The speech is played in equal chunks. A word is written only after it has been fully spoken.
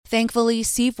Thankfully,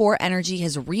 C4 Energy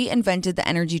has reinvented the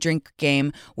energy drink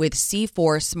game with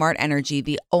C4 Smart Energy,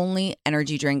 the only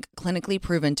energy drink clinically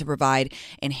proven to provide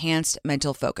enhanced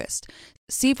mental focus.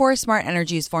 C4 Smart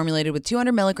Energy is formulated with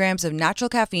 200 milligrams of natural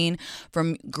caffeine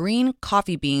from green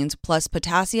coffee beans, plus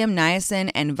potassium, niacin,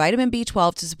 and vitamin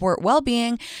B12 to support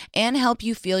well-being and help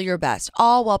you feel your best,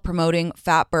 all while promoting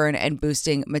fat burn and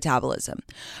boosting metabolism.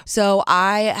 So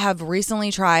I have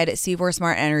recently tried C4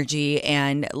 Smart Energy,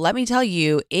 and let me tell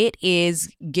you, it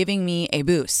is giving me a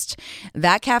boost.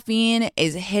 That caffeine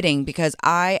is hitting because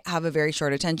I have a very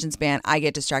short attention span. I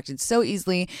get distracted so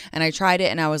easily, and I tried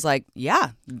it and I was like,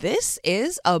 yeah, this is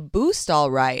a boost,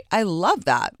 all right. I love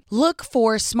that. Look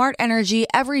for Smart Energy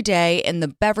every day in the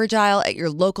beverage aisle at your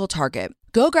local Target.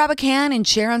 Go grab a can and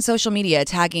share on social media,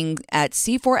 tagging at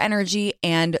C4 Energy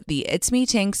and the It's Me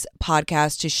Tinks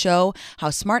podcast to show how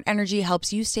Smart Energy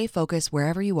helps you stay focused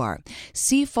wherever you are.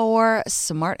 C4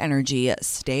 Smart Energy,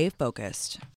 stay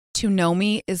focused. To know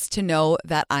me is to know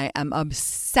that I am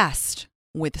obsessed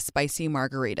with spicy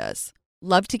margaritas.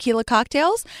 Love tequila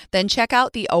cocktails? Then check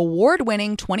out the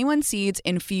award-winning 21 Seeds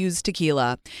Infused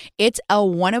Tequila. It's a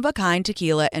one-of-a-kind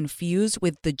tequila infused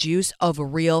with the juice of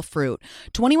real fruit.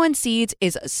 21 Seeds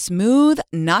is smooth,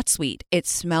 not sweet. It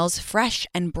smells fresh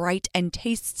and bright and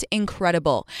tastes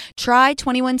incredible. Try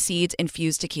 21 Seeds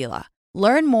Infused Tequila.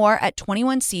 Learn more at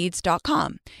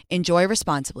 21seeds.com. Enjoy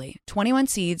responsibly. 21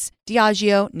 Seeds,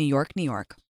 Diageo, New York, New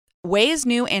York. Ouai's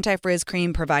new anti-frizz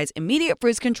cream provides immediate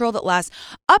frizz control that lasts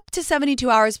up to 72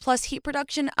 hours plus heat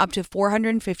production up to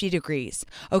 450 degrees.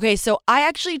 Okay, so I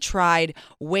actually tried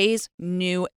Ouai's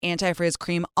new anti-frizz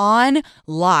cream on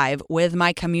live with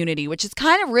my community, which is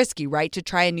kind of risky, right? To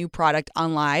try a new product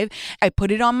on live. I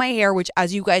put it on my hair, which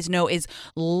as you guys know is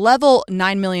level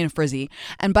 9 million frizzy.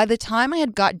 And by the time I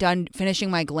had got done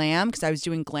finishing my glam, because I was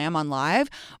doing glam on live,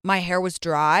 my hair was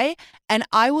dry and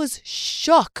I was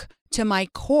shook to my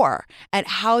core at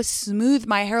how smooth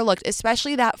my hair looked,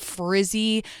 especially that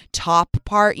frizzy top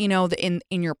part, you know, in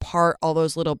your part, all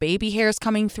those little baby hairs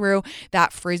coming through,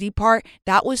 that frizzy part,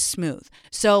 that was smooth.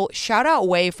 So shout out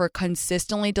Ouai for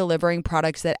consistently delivering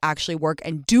products that actually work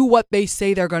and do what they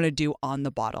say they're going to do on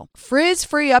the bottle. Frizz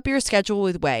free up your schedule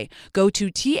with Ouai. Go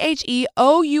to THEOUAI.com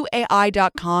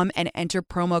and enter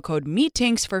promo code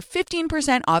MEATINKS for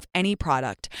 15% off any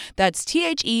product. That's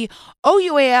THEOUAI.com,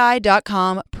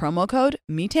 promo code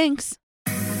MEATINKS.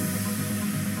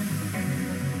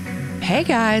 Hey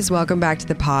guys, welcome back to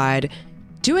the pod.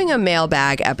 Doing a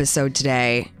mailbag episode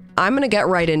today. I'm going to get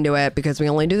right into it because we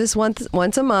only do this once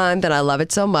a month and I love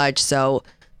it so much. So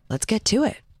let's get to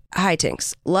it. Hi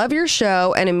Tinks. Love your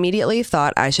show and immediately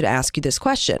thought I should ask you this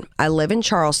question. I live in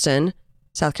Charleston,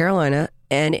 South Carolina,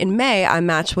 and in May I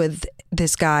matched with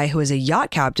this guy who is a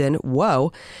yacht captain,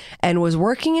 and was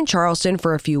working in Charleston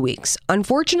for a few weeks.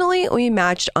 Unfortunately, we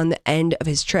matched on the end of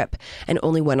his trip and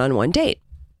only went on one date.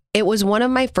 It was one of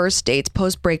my first dates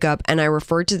post-breakup, and I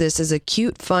referred to this as a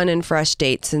cute, fun, and fresh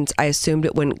date since I assumed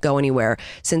it wouldn't go anywhere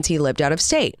since he lived out of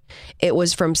state. It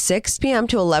was from 6 p.m.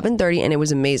 to 11:30, and it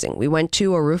was amazing. We went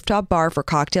to a rooftop bar for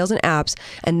cocktails and apps,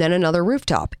 and then another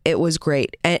rooftop. It was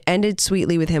great. It ended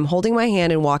sweetly with him holding my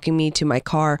hand and walking me to my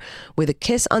car with a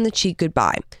kiss on the cheek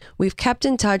goodbye. We've kept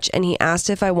in touch, and he asked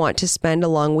if I want to spend a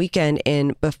long weekend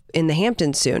in the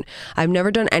Hamptons soon. I've never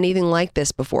done anything like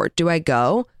this before. Do I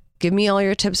go? Give me all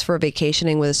your tips for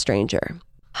vacationing with a stranger.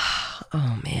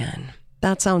 Oh man,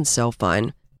 that sounds so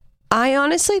fun. I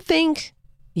honestly think,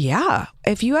 yeah,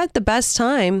 if you had the best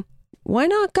time, why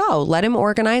not go? Let him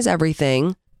organize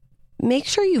everything. Make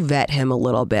sure you vet him a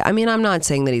little bit. I mean, I'm not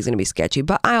saying that he's going to be sketchy,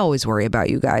 but I always worry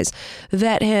about you guys.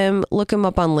 Vet him, look him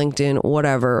up on LinkedIn,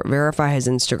 whatever, verify his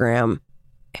Instagram.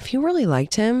 If you really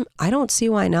liked him, I don't see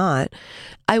why not.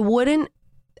 I wouldn't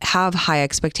have high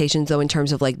expectations though in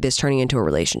terms of like this turning into a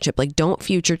relationship. Like, don't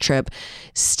future trip.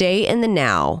 Stay in the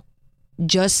now.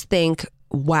 Just think,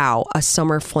 wow, a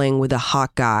summer fling with a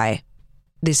hot guy.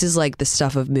 This is like the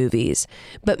stuff of movies.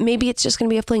 But maybe it's just going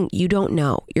to be a fling. You don't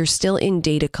know. You're still in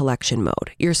data collection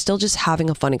mode. You're still just having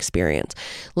a fun experience.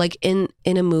 Like in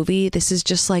a movie, this is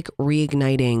just like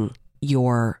reigniting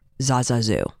your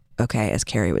Zazazoo. Okay, as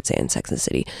Carrie would say in Sex and the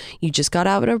City. You just got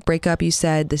out of a breakup. You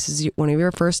said this is one of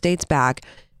your first dates back.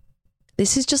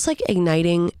 This is just like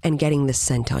igniting and getting the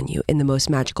scent on you in the most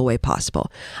magical way possible.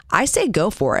 I say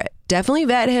go for it. Definitely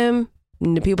vet him.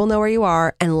 People know where you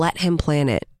are and let him plan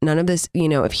it. None of this,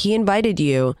 if he invited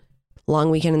you, long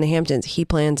weekend in the Hamptons, he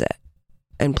plans it.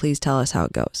 And please tell us how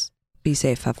it goes. Be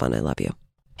safe. Have fun. I love you.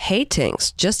 Hey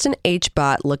Tinks, just an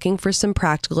H-bot looking for some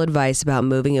practical advice about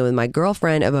moving in with my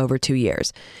girlfriend of over 2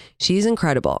 years. She's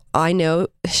incredible. I know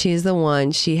she's the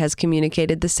one. She has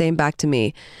communicated the same back to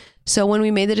me. So when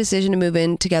we made the decision to move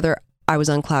in together, I was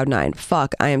on cloud 9.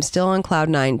 Fuck, I am still on cloud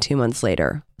 9 2 months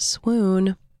later.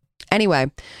 Swoon.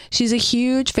 Anyway, she's a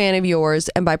huge fan of yours,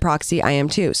 and by proxy, I am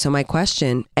too. So my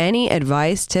question, any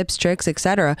advice, tips, tricks,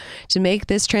 etc. to make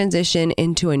this transition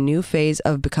into a new phase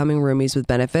of becoming roomies with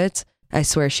benefits? I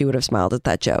swear she would have smiled at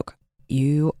that joke.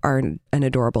 You are an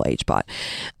adorable H-bot.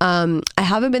 I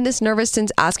haven't been this nervous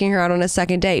since asking her out on a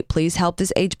second date. Please help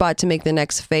this H-bot to make the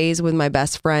next phase with my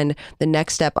best friend the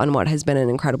next step on what has been an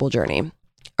incredible journey.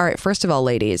 All right, first of all,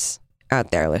 ladies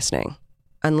out there listening,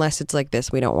 unless it's like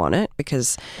this, we don't want it,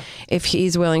 because if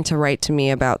he's willing to write to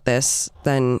me about this,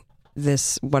 then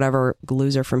this whatever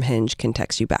loser from Hinge can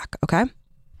text you back, okay?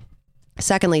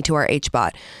 Secondly, to our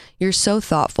H-bot, you're so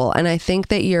thoughtful, and I think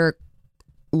that your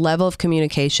level of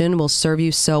communication will serve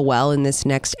you so well in this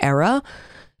next era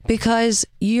because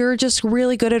you're just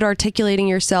really good at articulating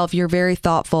yourself. You're very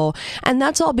thoughtful, and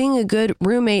that's all being a good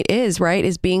roommate is, right?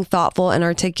 Is being thoughtful and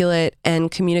articulate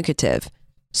and communicative.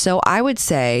 So I would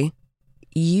say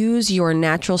use your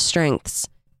natural strengths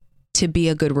to be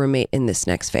a good roommate in this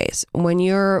next phase. When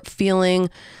you're feeling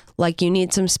like you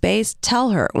need some space,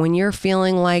 tell her. When you're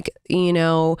feeling like, you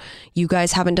know, you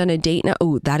guys haven't done a date now.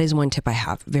 Oh, that is one tip I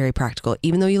have. Very practical.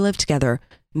 Even though you live together,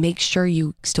 make sure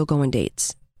you still go on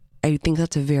dates. I think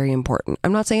that's very important.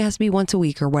 I'm not saying it has to be once a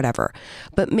week or whatever,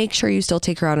 but make sure you still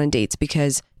take her out on dates,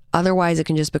 because otherwise it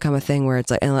can just become a thing where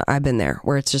it's like, and I've been there,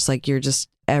 where it's just like, you're just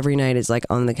every night is like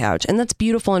on the couch, and that's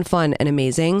beautiful and fun and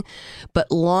amazing.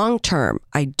 But long term,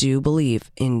 I do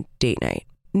believe in date night.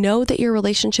 Know that your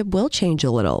relationship will change a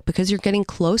little because you're getting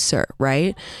closer,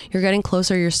 right? You're getting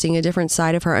closer. You're seeing a different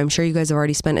side of her. I'm sure you guys have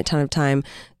already spent a ton of time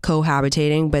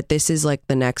cohabitating, but this is like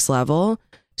the next level.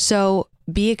 So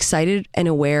be excited and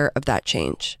aware of that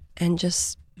change, and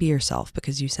just be yourself,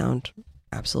 because you sound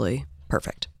absolutely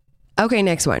perfect. Okay,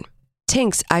 next one.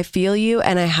 Tinks, I feel you,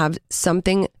 and I have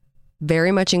something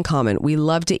very much in common. We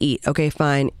love to eat. Okay,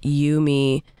 fine. You,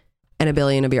 me, and a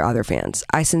billion of your other fans.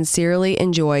 I sincerely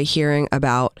enjoy hearing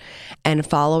about and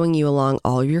following you along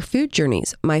all of your food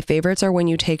journeys. My favorites are when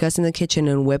you take us in the kitchen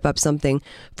and whip up something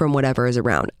from whatever is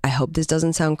around. I hope this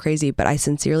doesn't sound crazy, but I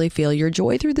sincerely feel your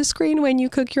joy through the screen when you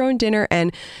cook your own dinner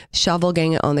and shovel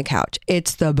gang it on the couch.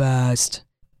 It's the best.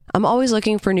 I'm always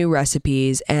looking for new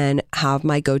recipes and have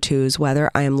my go-tos,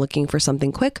 whether I am looking for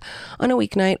something quick on a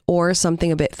weeknight or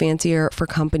something a bit fancier for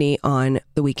company on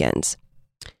the weekends.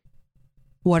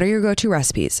 What are your go-to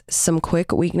recipes? Some quick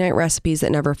weeknight recipes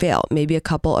that never fail. Maybe a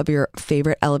couple of your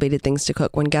favorite elevated things to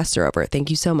cook when guests are over. Thank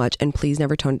you so much. And please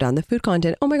never tone down the food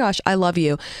content. Oh my gosh, I love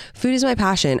you. Food is my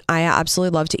passion. I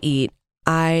absolutely love to eat.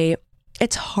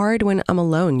 It's hard when I'm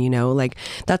alone, you know, like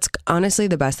that's honestly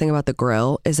the best thing about the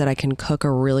grill is that I can cook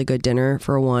a really good dinner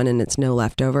for one and it's no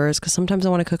leftovers. Cause sometimes I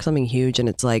want to cook something huge and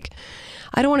it's like,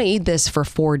 I don't want to eat this for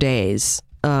 4 days.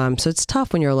 So it's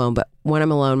tough when you're alone, but when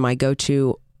I'm alone, my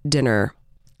go-to dinner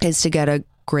is to get a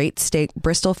great steak.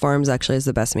 Bristol Farms actually is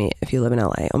the best meat if you live in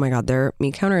LA. Oh my God, their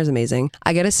meat counter is amazing.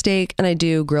 I get a steak and I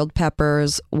do grilled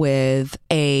peppers with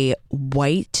a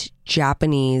white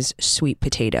Japanese sweet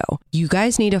potato. You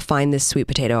guys need to find this sweet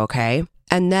potato, okay?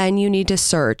 And then you need to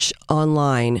search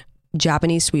online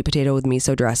Japanese sweet potato with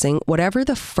miso dressing. Whatever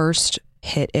the first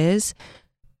hit is,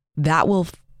 that will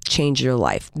change your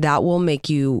life. That will make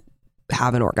you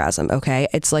have an orgasm, okay?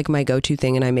 It's like my go-to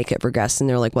thing, and I make it for guests and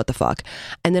they're like, what the fuck?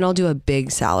 And then I'll do a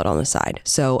big salad on the side.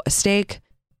 So a steak,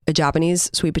 a Japanese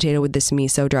sweet potato with this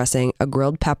miso dressing, a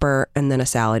grilled pepper, and then a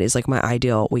salad is like my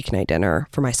ideal weeknight dinner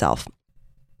for myself.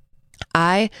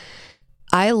 I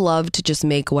love to just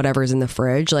make whatever's in the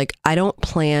fridge. Like I don't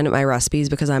plan my recipes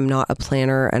because I'm not a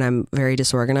planner and I'm very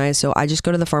disorganized. So I just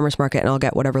go to the farmer's market and I'll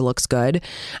get whatever looks good.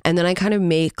 And then I kind of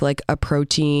make like a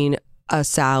protein, a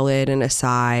salad, and a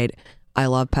side. I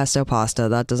love pesto pasta.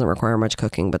 That doesn't require much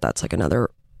cooking, but that's like another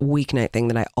weeknight thing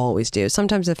that I always do.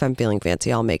 Sometimes if I'm feeling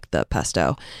fancy, I'll make the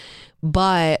pesto.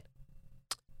 But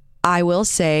I will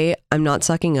say I'm not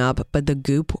sucking up, but the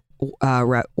Goop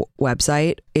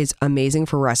website is amazing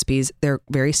for recipes. They're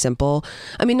very simple.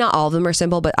 I mean, not all of them are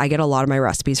simple, but I get a lot of my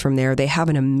recipes from there. They have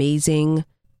an amazing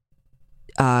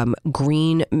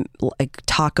green like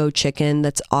taco chicken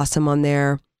that's awesome on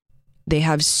there. They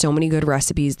have so many good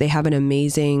recipes. They have an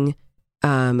amazing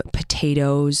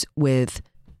potatoes with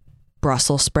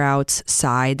Brussels sprouts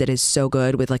side that is so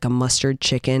good with like a mustard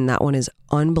chicken. That one is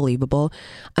unbelievable.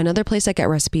 Another place I get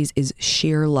recipes is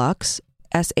Sheer Luxe,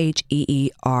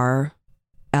 SheerLuxe.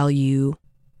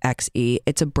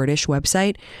 It's a British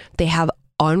website. They have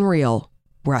unreal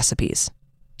recipes.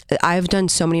 I've done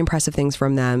so many impressive things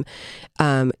from them.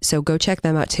 So go check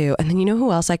them out too. And then you know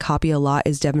who else I copy a lot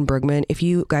is Devin Bergman. If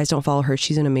you guys don't follow her,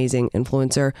 she's an amazing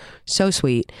influencer. So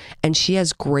sweet. And she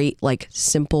has great like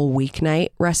simple weeknight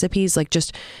recipes, like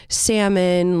just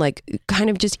salmon, like kind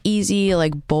of just easy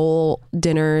like bowl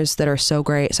dinners that are so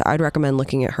great. So I'd recommend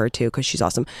looking at her too because she's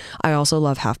awesome. I also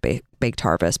love Half Baked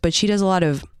Harvest, but she does a lot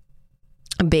of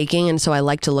baking, and so I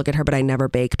like to look at her, but I never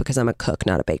bake because I'm a cook,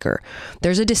 not a baker.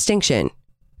 There's a distinction.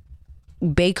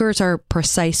 Bakers are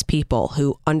precise people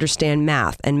who understand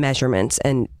math and measurements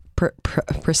and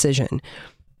precision.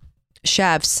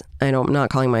 Chefs, I'm not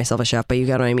calling myself a chef, but you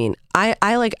get what I mean. I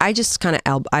just kind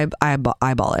of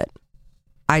eyeball it.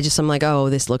 I'm like, oh,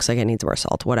 this looks like it needs more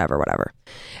salt, whatever.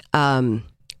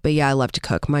 But yeah, I love to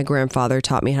cook. My grandfather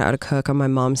taught me how to cook. On my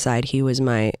mom's side, he was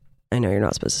my, I know you're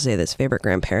not supposed to say this, favorite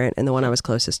grandparent and the one I was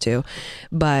closest to,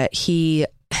 but he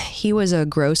was I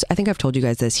think I've told you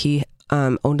guys this. He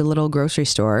owned a little grocery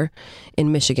store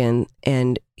in Michigan,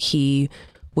 and he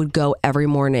would go every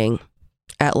morning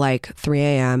at like 3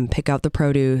 a.m., pick out the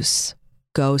produce,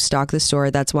 go stock the store.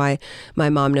 That's why my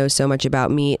mom knows so much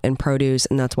about meat and produce.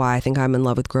 And that's why I think I'm in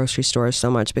love with grocery stores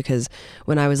so much, because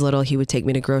when I was little, he would take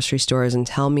me to grocery stores and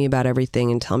tell me about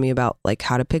everything and tell me about like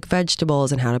how to pick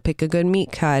vegetables and how to pick a good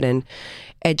meat cut. And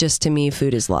it just, to me,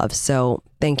 food is love. So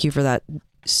thank you for that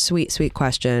sweet, sweet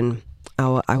question.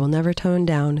 I will never tone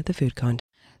down the food content.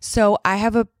 So I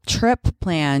have a trip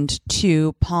planned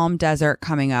to Palm Desert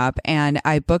coming up, and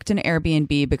I booked an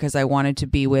Airbnb because I wanted to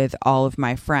be with all of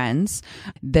my friends.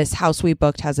 This house we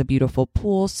booked has a beautiful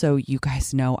pool, so you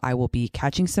guys know I will be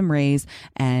catching some rays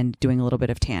and doing a little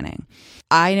bit of tanning.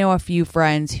 I know a few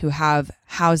friends who have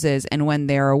houses, and when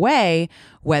they're away,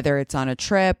 whether it's on a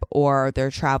trip or they're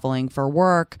traveling for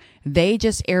work, they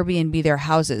just Airbnb their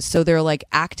houses. So they're like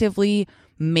actively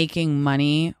making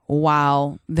money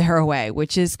while they're away,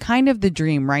 which is kind of the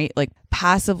dream, right? Like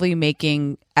passively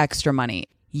making extra money.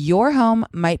 Your home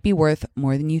might be worth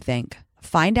more than you think.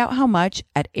 Find out how much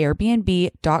at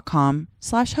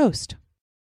airbnb.com/host.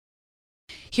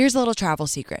 Here's a little travel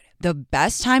secret. The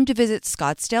best time to visit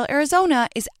Scottsdale, Arizona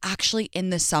is actually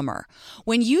in the summer.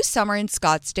 When you summer in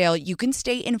Scottsdale, you can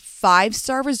stay in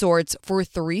 5-star resorts for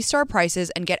 3-star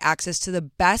prices and get access to the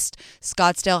best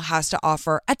Scottsdale has to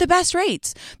offer at the best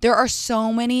rates. There are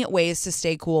so many ways to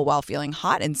stay cool while feeling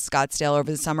hot in Scottsdale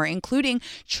over the summer, including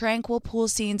tranquil pool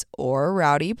scenes or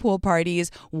rowdy pool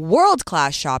parties,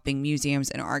 world-class shopping,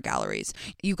 museums, and art galleries.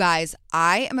 You guys,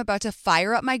 I am about to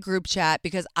fire up my group chat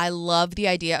because I love the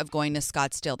idea of going to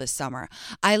Scottsdale this summer.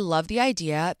 I love the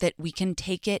idea that we can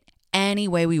take it any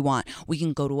way we want. We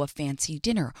can go to a fancy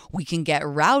dinner. We can get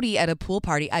rowdy at a pool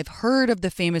party. I've heard of the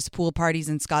famous pool parties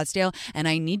in Scottsdale, and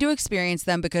I need to experience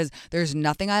them because there's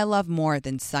nothing I love more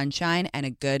than sunshine and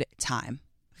a good time.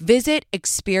 Visit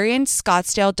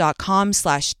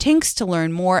experiencescottsdale.com/tinks to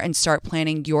learn more and start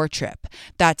planning your trip.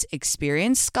 That's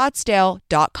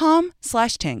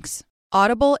experiencescottsdale.com/tinks.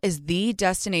 Audible is the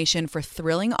destination for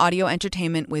thrilling audio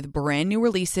entertainment with brand new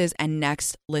releases and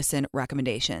next listen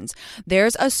recommendations.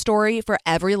 There's a story for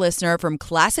every listener, from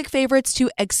classic favorites to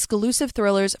exclusive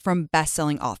thrillers from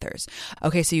best-selling authors.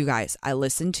 Okay, so you guys, I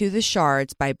listened to The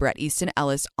Shards by Bret Easton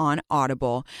Ellis on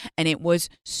Audible, and it was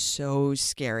so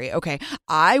scary. Okay,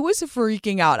 I was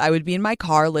freaking out. I would be in my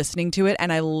car listening to it,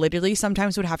 and I literally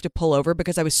sometimes would have to pull over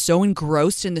because I was so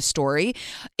engrossed in the story.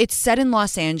 It's set in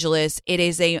Los Angeles. It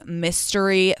is a mystery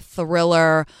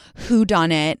thriller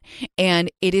whodunit, and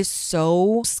it is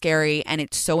so scary and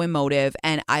it's so emotive,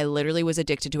 and I literally was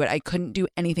addicted to it. I couldn't do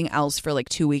anything else for like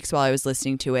 2 weeks while I was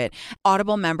listening to it.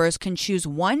 Audible members can choose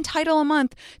one title a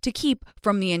month to keep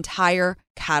from the entire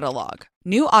catalog.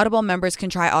 New Audible members can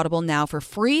try Audible now for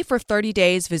free for 30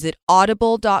 days. Visit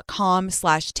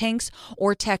audible.com/tinks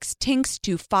or text tinks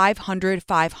to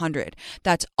 500-500.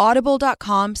 That's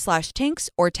audible.com/tinks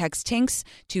or text tinks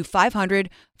to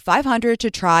 500-500 to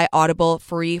try Audible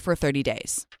free for 30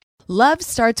 days. Love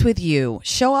starts with you.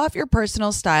 Show off your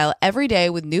personal style every day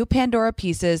with new Pandora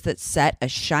pieces that set a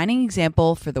shining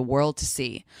example for the world to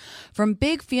see. From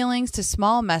big feelings to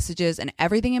small messages and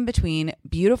everything in between,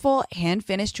 beautiful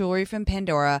hand-finished jewelry from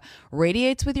Pandora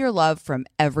radiates with your love from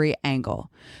every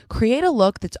angle. Create a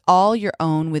look that's all your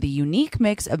own with a unique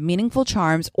mix of meaningful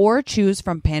charms, or choose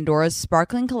from Pandora's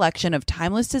sparkling collection of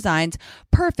timeless designs,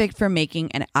 perfect for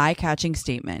making an eye-catching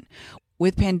statement.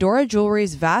 With Pandora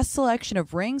Jewelry's vast selection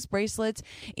of rings, bracelets,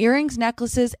 earrings,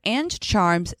 necklaces, and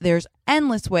charms, there's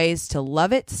endless ways to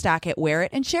love it, stack it, wear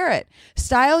it, and share it.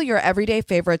 Style your everyday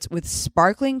favorites with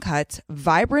sparkling cuts,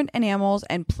 vibrant enamels,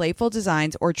 and playful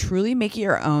designs, or truly make it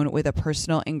your own with a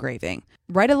personal engraving.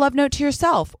 Write a love note to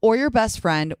yourself or your best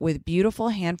friend with beautiful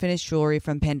hand-finished jewelry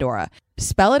from Pandora.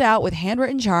 Spell it out with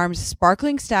handwritten charms,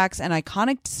 sparkling stacks, and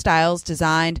iconic styles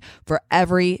designed for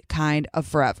every kind of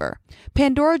forever.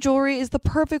 Pandora jewelry is the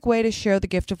perfect way to share the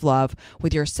gift of love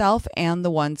with yourself and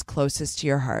the ones closest to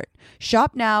your heart.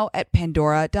 Shop now at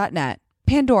pandora.net.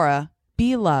 Pandora,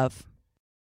 be love.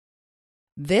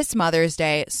 This Mother's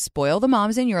Day, spoil the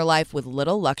moms in your life with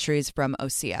little luxuries from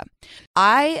Osea.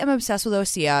 I am obsessed with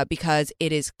Osea because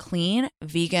it is clean,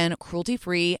 vegan,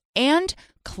 cruelty-free, and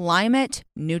climate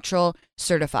neutral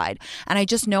certified. And I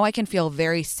just know I can feel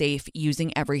very safe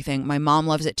using everything. My mom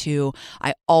loves it too.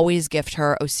 I always gift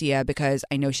her Osea because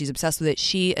I know she's obsessed with it.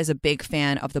 She is a big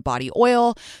fan of the body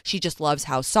oil. She just loves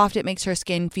how soft it makes her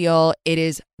skin feel. It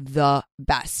is the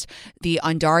best. The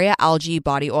Undaria algae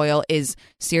body oil is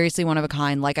seriously one of a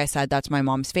kind. Like I said, that's my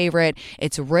mom's favorite.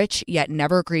 It's rich yet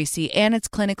never greasy, and it's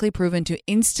clinically proven to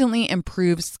instantly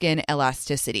improve skin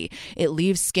elasticity. It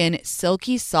leaves skin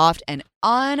silky, soft, and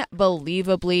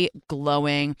unbelievably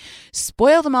glowing.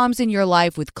 Spoil the moms in your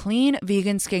life with clean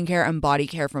vegan skincare and body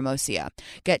care from Osea.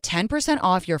 Get 10%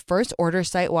 off your first order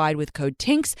site-wide with code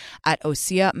TINKS at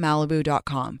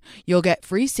OseaMalibu.com. You'll get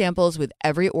free samples with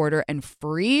every order and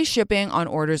free shipping on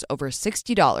orders over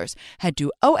 $60. Head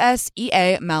to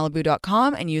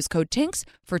OSEAMalibu.com and use code TINKS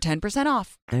for 10%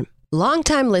 off.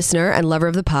 Longtime listener and lover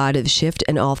of the pod, The Shift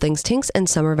and all things Tinks and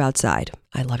Summer of Outside.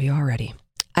 I love you already.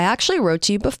 I actually wrote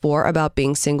to you before about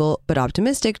being single but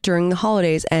optimistic during the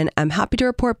holidays, and I'm happy to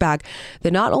report back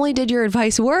that not only did your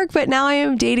advice work, but now I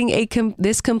am dating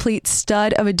this complete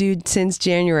stud of a dude since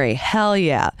January. Hell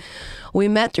yeah. We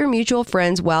met through mutual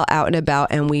friends while out and about,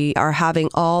 and we are having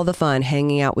all the fun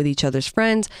hanging out with each other's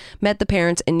friends, met the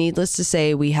parents, and needless to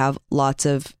say, we have lots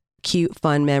of cute,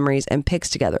 fun memories and pics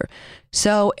together.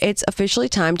 So it's officially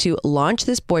time to launch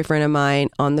this boyfriend of mine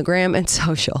on the gram and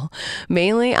social.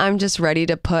 Mainly, I'm just ready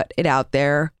to put it out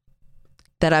there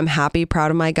that I'm happy, proud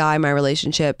of my guy, my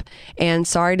relationship, and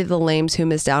sorry to the lames who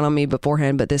missed out on me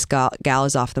beforehand, but this gal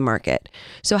is off the market.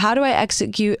 So how do I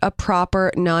execute a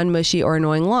proper, non-mushy or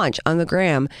annoying launch on the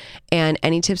gram? And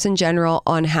any tips in general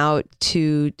on how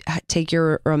to take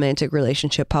your romantic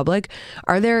relationship public?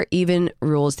 Are there even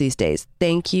rules these days?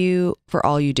 Thank you for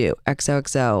all you do.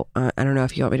 XOXO. I don't know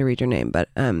if you want me to read your name, but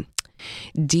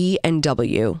D and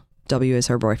W. W is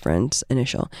her boyfriend's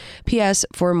initial. P.S.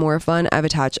 For more fun, I've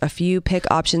attached a few pick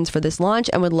options for this launch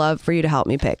and would love for you to help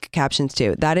me pick captions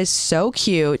too. That is so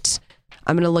cute.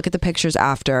 I'm going to look at the pictures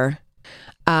after.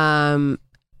 I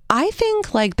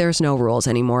think like there's no rules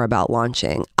anymore about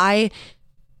launching.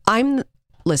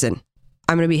 Listen,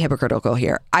 I'm going to be hypocritical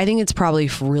here. I think it's probably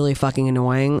really fucking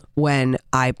annoying when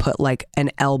I put like an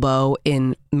elbow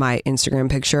in my Instagram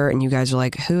picture and you guys are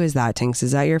like, who is that, Tinks?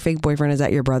 Is that your fake boyfriend? Is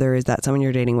that your brother? Is that someone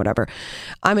you're dating? Whatever.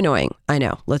 I'm annoying. I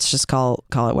know. Let's just call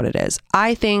it what it is.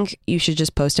 I think you should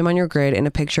just post him on your grid in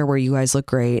a picture where you guys look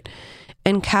great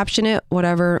and caption it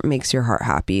whatever makes your heart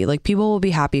happy. Like, people will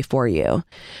be happy for you.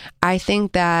 I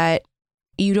think that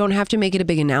you don't have to make it a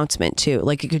big announcement too.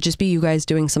 Like, it could just be you guys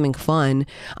doing something fun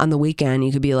on the weekend.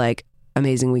 You could be like,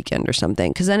 amazing weekend or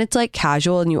something. Cause then it's like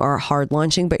casual and you are hard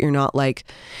launching, but you're not like,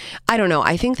 I don't know.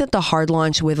 I think that the hard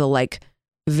launch with a like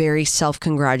very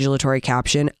self-congratulatory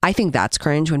caption, I think that's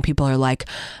cringe when people are like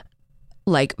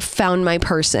found my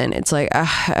person. It's like,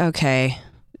 okay.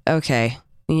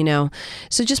 You know,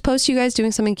 so just post you guys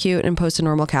doing something cute and post a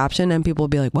normal caption and people will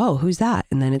be like, whoa, who's that?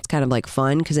 And then it's kind of like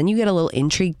fun because then you get a little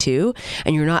intrigue too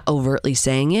and you're not overtly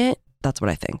saying it. That's what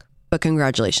I think. But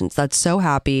congratulations. That's so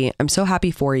happy. I'm so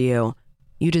happy for you.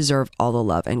 You deserve all the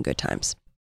love and good times.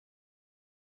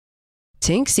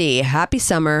 Tinksy, happy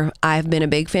summer. I've been a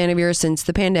big fan of yours since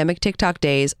the pandemic TikTok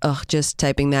days. Ugh, just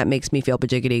typing that makes me feel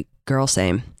bajiggity. Girl,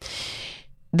 same.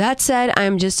 That said,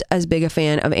 I'm just as big a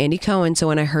fan of Andy Cohen, so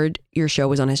when I heard your show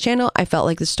was on his channel, I felt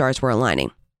like the stars were aligning.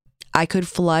 I could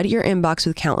flood your inbox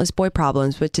with countless boy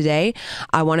problems, but today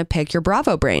I want to pick your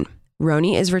Bravo brain.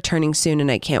 Roni is returning soon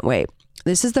and I can't wait.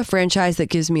 This is the franchise that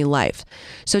gives me life.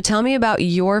 So tell me about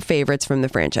your favorites from the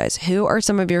franchise. Who are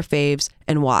some of your faves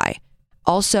and why?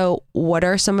 Also, what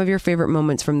are some of your favorite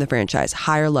moments from the franchise?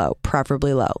 High or low?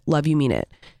 Preferably low. Love you, mean it.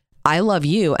 I love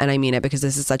you and I mean it because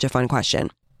this is such a fun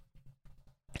question.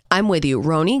 I'm with you.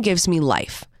 Roni gives me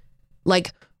life.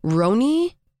 Like,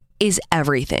 Roni is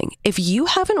everything. If you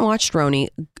haven't watched Roni,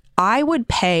 I would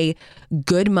pay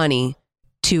good money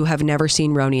to have never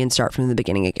seen Roni and start from the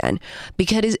beginning again,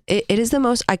 because it is the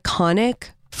most iconic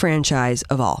franchise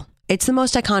of all. It's the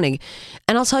most iconic.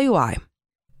 And I'll tell you why.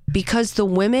 Because the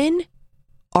women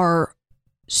are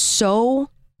so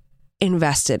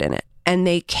invested in it and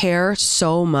they care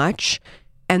so much.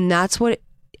 And that's what,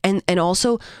 and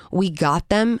also we got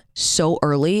them so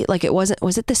early. Like it wasn't,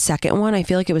 was it the second one? I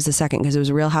feel like it was the second because it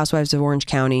was Real Housewives of Orange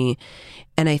County.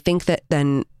 And I think that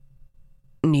then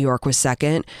New York was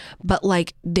second, but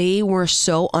like they were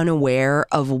so unaware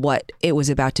of what it was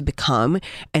about to become.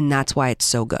 And that's why it's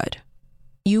so good.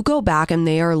 You go back and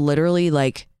they are literally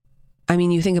like, I mean,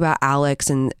 you think about Alex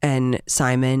and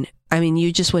Simon. I mean,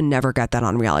 you just would never get that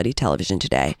on reality television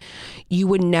today. You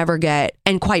would never get,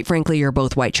 and quite frankly, you're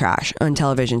both white trash on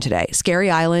television today. Scary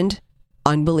Island,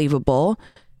 unbelievable.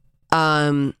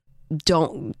 Don't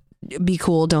be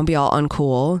cool. Don't be all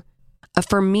uncool.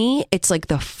 For me, it's like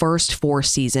the first 4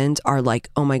 seasons are like,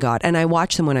 oh my God. And I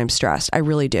watch them when I'm stressed. I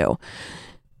really do.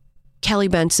 Kelly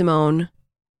Ben-Simone,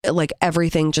 like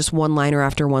everything, just one-liner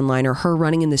after one-liner. Her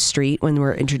running in the street when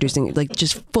we're introducing, like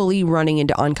just fully running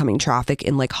into oncoming traffic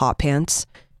in like hot pants.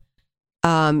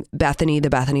 Bethany, the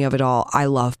Bethany of it all. I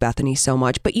love Bethany so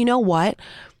much. But you know what?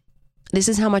 This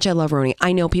is how much I love Roni.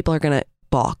 I know people are going to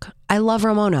balk. I love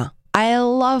Ramona. I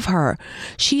love her.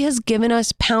 She has given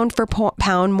us pound for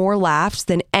pound more laughs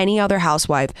than any other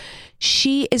housewife.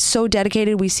 She is so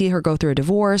dedicated. We see her go through a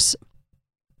divorce.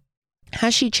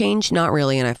 Has she changed? Not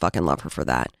really. And I fucking love her for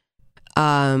that.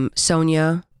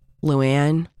 Sonia,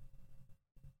 Luann,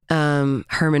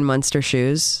 Herman Munster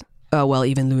shoes. Oh, well,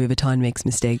 even Louis Vuitton makes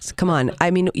mistakes. Come on.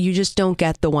 I mean, you just don't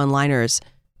get the one-liners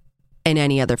in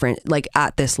any other friend, like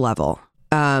at this level.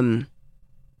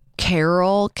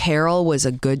 Carol was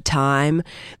a good time.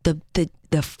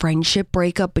 The friendship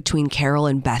breakup between Carol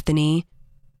and Bethany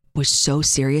was so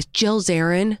serious. Jill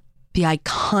Zarin, the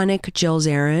iconic Jill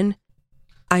Zarin.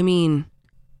 I mean,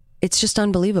 it's just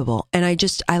unbelievable. And I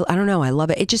don't know. I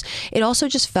love it. It also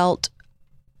just felt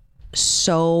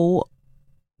so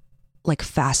like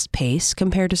fast paced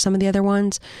compared to some of the other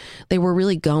ones. They were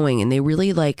really going and they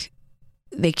really like,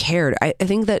 they cared. I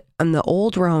think that on the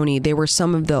old Roni, they were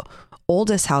some of the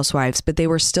oldest housewives, but they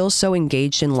were still so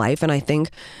engaged in life. And I think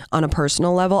on a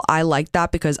personal level, I like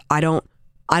that because I don't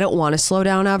want to slow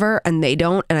down ever, and they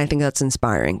don't. And I think that's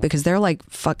inspiring because they're like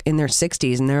in their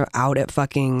 60s and they're out at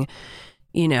fucking,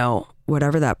 you know,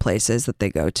 whatever that place is that they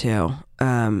go to.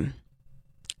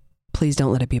 Please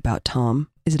don't let it be about Tom.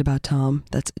 Is it about Tom?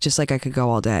 That's just like I could go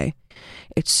all day.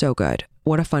 It's so good.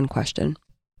 What a fun question.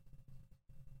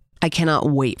 I cannot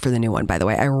wait for the new one, by the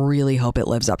way. I really hope it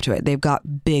lives up to it. They've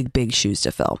got big, big shoes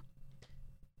to fill.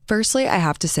 Firstly, I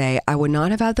have to say, I would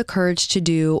not have had the courage to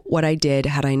do what I did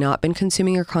had I not been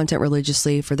consuming your content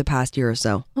religiously for the past year or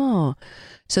so. Oh,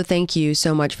 so thank you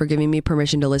so much for giving me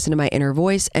permission to listen to my inner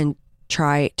voice and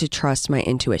try to trust my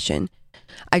intuition.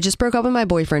 I just broke up with my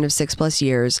boyfriend of 6+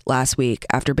 years last week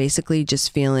after basically just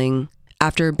a feeling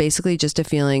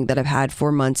that I've had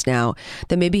for months now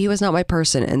that maybe he was not my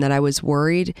person and that I was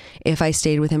worried if I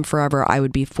stayed with him forever, I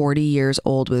would be 40 years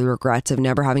old with regrets of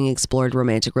never having explored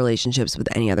romantic relationships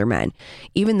with any other men,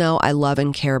 even though I love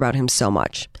and care about him so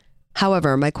much.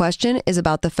 However, my question is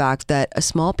about the fact that a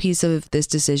small piece of this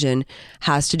decision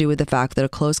has to do with the fact that a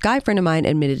close guy friend of mine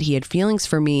admitted he had feelings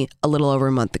for me a little over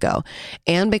a month ago.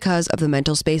 And because of the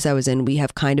mental space I was in, we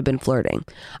have kind of been flirting.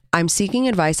 I'm seeking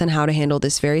advice on how to handle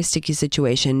this very sticky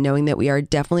situation, knowing that we are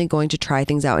definitely going to try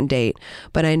things out and date,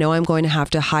 but I know I'm going to have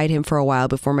to hide him for a while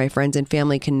before my friends and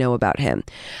family can know about him.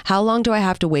 How long do I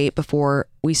have to wait before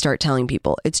we start telling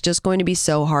people? It's just going to be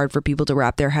so hard for people to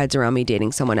wrap their heads around me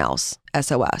dating someone else.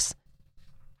 SOS.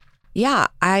 Yeah,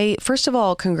 first of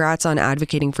all, congrats on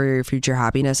advocating for your future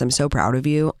happiness. I'm so proud of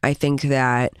you. I think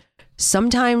that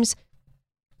sometimes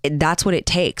that's what it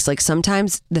takes. Like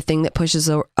sometimes the thing that pushes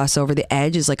us over the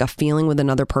edge is like a feeling with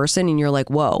another person. And you're like,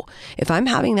 whoa, if I'm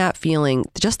having that feeling,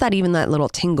 just that, even that little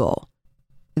tingle,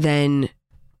 then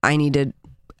I need to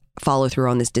follow through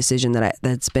on this decision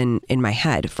that's been in my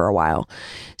head for a while.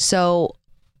 So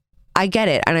I get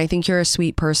it. And I think you're a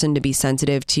sweet person to be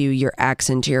sensitive to your ex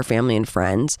and to your family and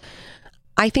friends.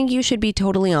 I think you should be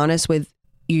totally honest with,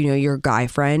 you know, your guy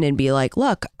friend and be like,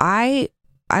 look, I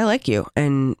like you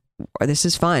and this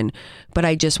is fun, but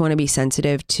I just want to be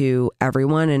sensitive to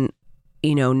everyone and,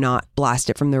 you know, not blast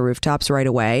it from the rooftops right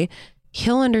away.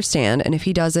 He'll understand. And if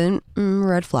he doesn't,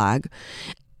 red flag.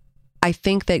 I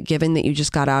think that given that you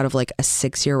just got out of like a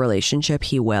 6-year relationship,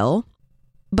 he will.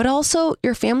 But also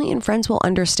your family and friends will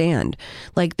understand.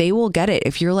 Like they will get it.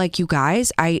 If you're like, you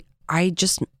guys, I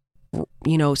just,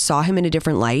 you know, saw him in a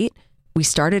different light. We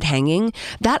started hanging.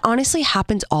 That honestly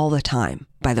happens all the time,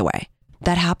 by the way.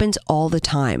 That happens all the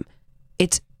time.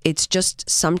 It's just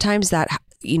sometimes that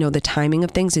the timing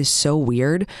of things is so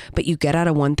weird, but you get out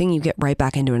of one thing, you get right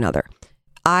back into another.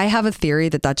 I have a theory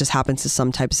that just happens to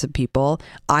some types of people.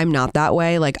 I'm not that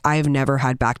way. Like, I've never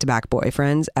had back-to-back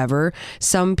boyfriends ever.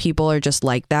 Some people are just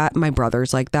like that. My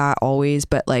brother's like that always,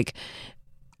 but like,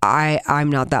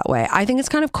 I'm not that way. I think it's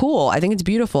kind of cool. I think it's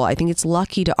beautiful. I think it's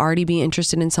lucky to already be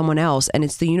interested in someone else, and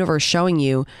it's the universe showing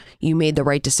you made the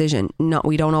right decision.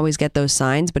 We don't always get those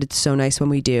signs, but it's so nice when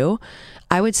we do.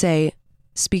 I would say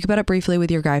speak about it briefly with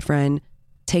your guy friend.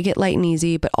 Take it light and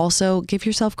easy, but also give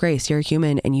yourself grace. You're a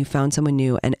human and you found someone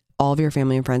new, and all of your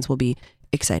family and friends will be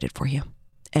excited for you.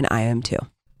 And I am too.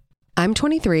 I'm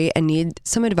 23 and need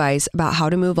some advice about how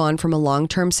to move on from a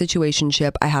long-term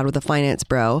situationship I had with a finance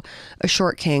bro, a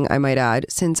short king, I might add,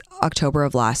 since October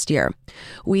of last year.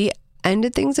 We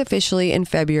ended things officially in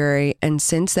February, and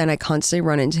since then I constantly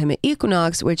run into him at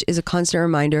Equinox, which is a constant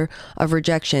reminder of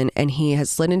rejection, and he has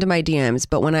slid into my DMs,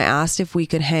 but when I asked if we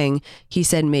could hang, he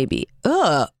said maybe.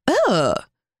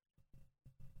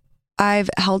 I've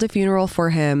held a funeral for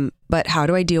him, but how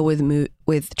do I deal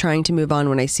with trying to move on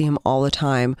when I see him all the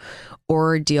time,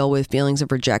 or deal with feelings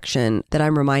of rejection that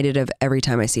I'm reminded of every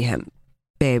time I see him?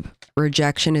 Babe,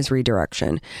 rejection is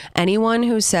redirection. Anyone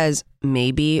who says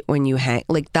maybe when you hang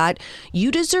like that,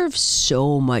 you deserve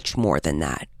so much more than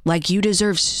that. Like, you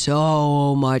deserve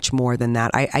so much more than that.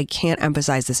 I can't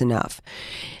emphasize this enough.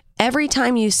 Every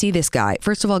time you see this guy,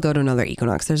 first of all, go to another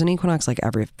Equinox. There's an Equinox like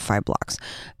every 5 blocks.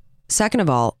 Second of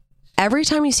all, every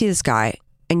time you see this guy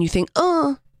and you think,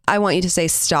 I want you to say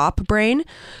stop, brain,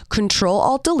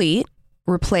 Control-Alt-Delete,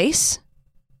 replace,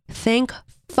 thank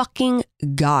fucking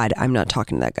God I'm not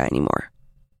talking to that guy anymore.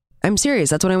 I'm serious.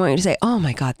 That's what I want you to say. Oh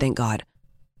my God, thank God.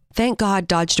 Thank God,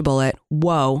 dodged a bullet.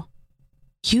 Whoa.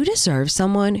 You deserve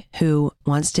someone who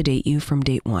wants to date you from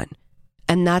date one.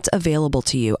 And that's available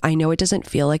to you. I know it doesn't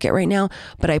feel like it right now,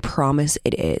 but I promise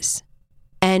it is.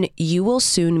 And you will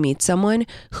soon meet someone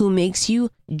who makes you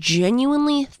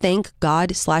genuinely thank God /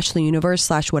 the universe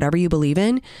 / whatever you believe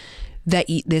in that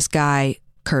this guy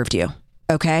curved you.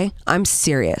 Okay? I'm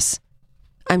serious.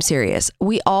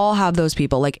 We all have those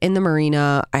people. Like in the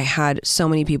marina, I had so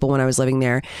many people when I was living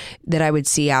there that I would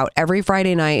see out every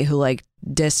Friday night who like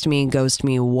dissed me, ghosted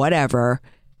me, whatever.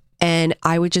 And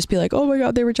I would just be like, oh my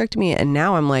God, they rejected me. And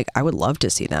now I'm like, I would love to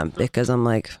see them because I'm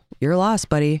like, you're lost,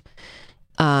 buddy.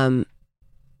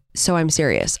 So I'm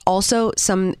serious. Also,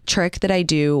 some trick that I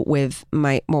do with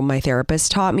my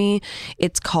therapist taught me,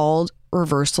 it's called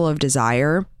reversal of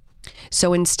desire.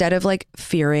 So instead of like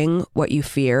fearing what you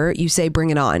fear, you say,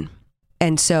 bring it on.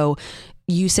 And so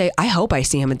you say, I hope I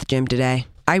see him at the gym today.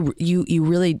 You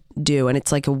really do. And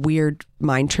it's like a weird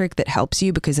mind trick that helps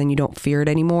you because then you don't fear it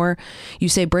anymore. You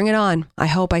say, bring it on. I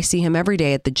hope I see him every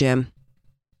day at the gym.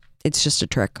 It's just a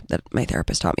trick that my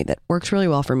therapist taught me that works really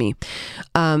well for me.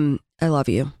 I love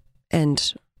you.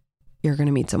 And you're going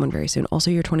to meet someone very soon.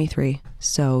 Also, you're 23.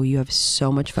 So you have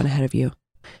so much fun ahead of you.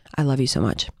 I love you so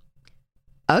much.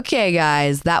 Okay,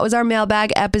 guys, that was our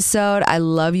mailbag episode. I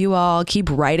love you all. Keep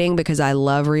writing because I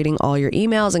love reading all your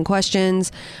emails and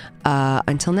questions.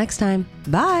 Until next time,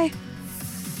 bye.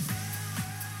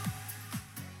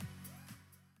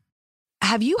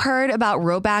 Have you heard about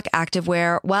Rhoback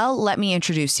Activewear? Well, let me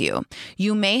introduce you.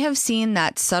 You may have seen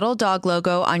that subtle dog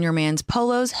logo on your man's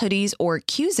polos, hoodies, or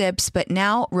Q-zips, but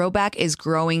now Rhoback is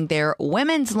growing their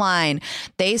women's line.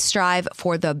 They strive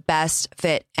for the best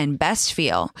fit and best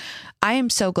feel. I am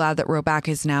so glad that Rhoback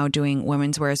is now doing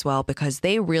women's wear as well because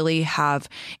they really have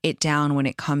it down when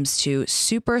it comes to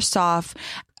super soft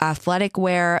athletic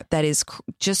wear that is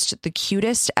just the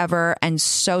cutest ever and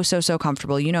so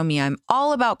comfortable. You know me, I'm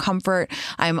all about comfort.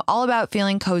 I'm all about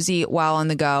feeling cozy while on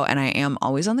the go, and I am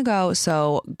always on the go.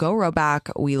 So go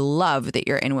Rhoback. We love that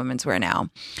you're in women's wear now.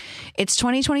 It's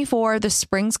 2024, the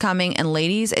spring's coming, and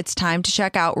ladies, it's time to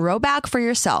check out Rhoback for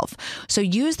yourself. So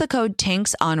use the code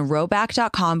TINKS on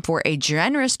Rhoback.com for a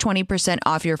generous 20%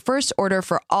 off your first order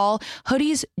for all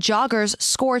hoodies, joggers,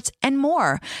 skirts, and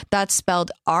more. That's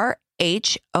spelled RHOBACK.com.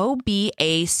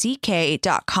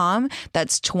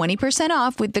 That's 20%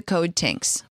 off with the code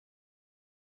TINKS.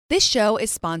 This show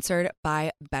is sponsored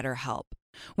by BetterHelp.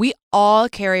 We all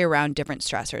carry around different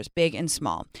stressors, big and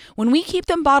small. When we keep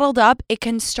them bottled up, it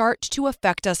can start to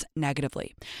affect us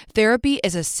negatively. Therapy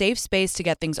is a safe space to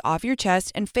get things off your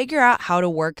chest and figure out how to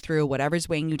work through whatever's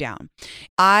weighing you down.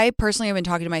 I personally have been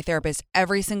talking to my therapist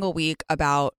every single week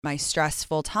about my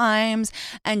stressful times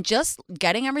and just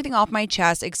getting everything off my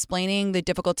chest, explaining the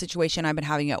difficult situation I've been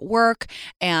having at work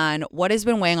and what has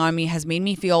been weighing on me has made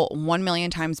me feel 1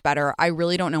 million times better. I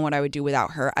really don't know what I would do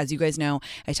without her. As you guys know,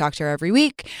 I talk to her every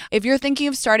week. If If you're thinking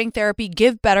of starting therapy,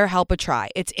 give BetterHelp a try.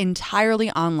 It's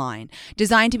entirely online,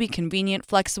 designed to be convenient,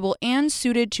 flexible, and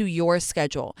suited to your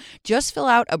schedule. Just fill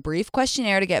out a brief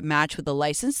questionnaire to get matched with a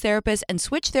licensed therapist and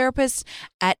switch therapists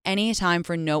at any time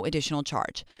for no additional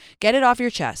charge. Get it off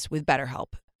your chest with BetterHelp.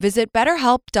 Visit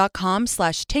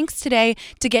betterhelp.com/tinks today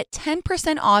to get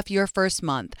 10% off your first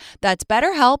month. That's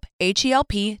BetterHelp,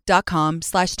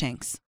 HELP.com/tinks.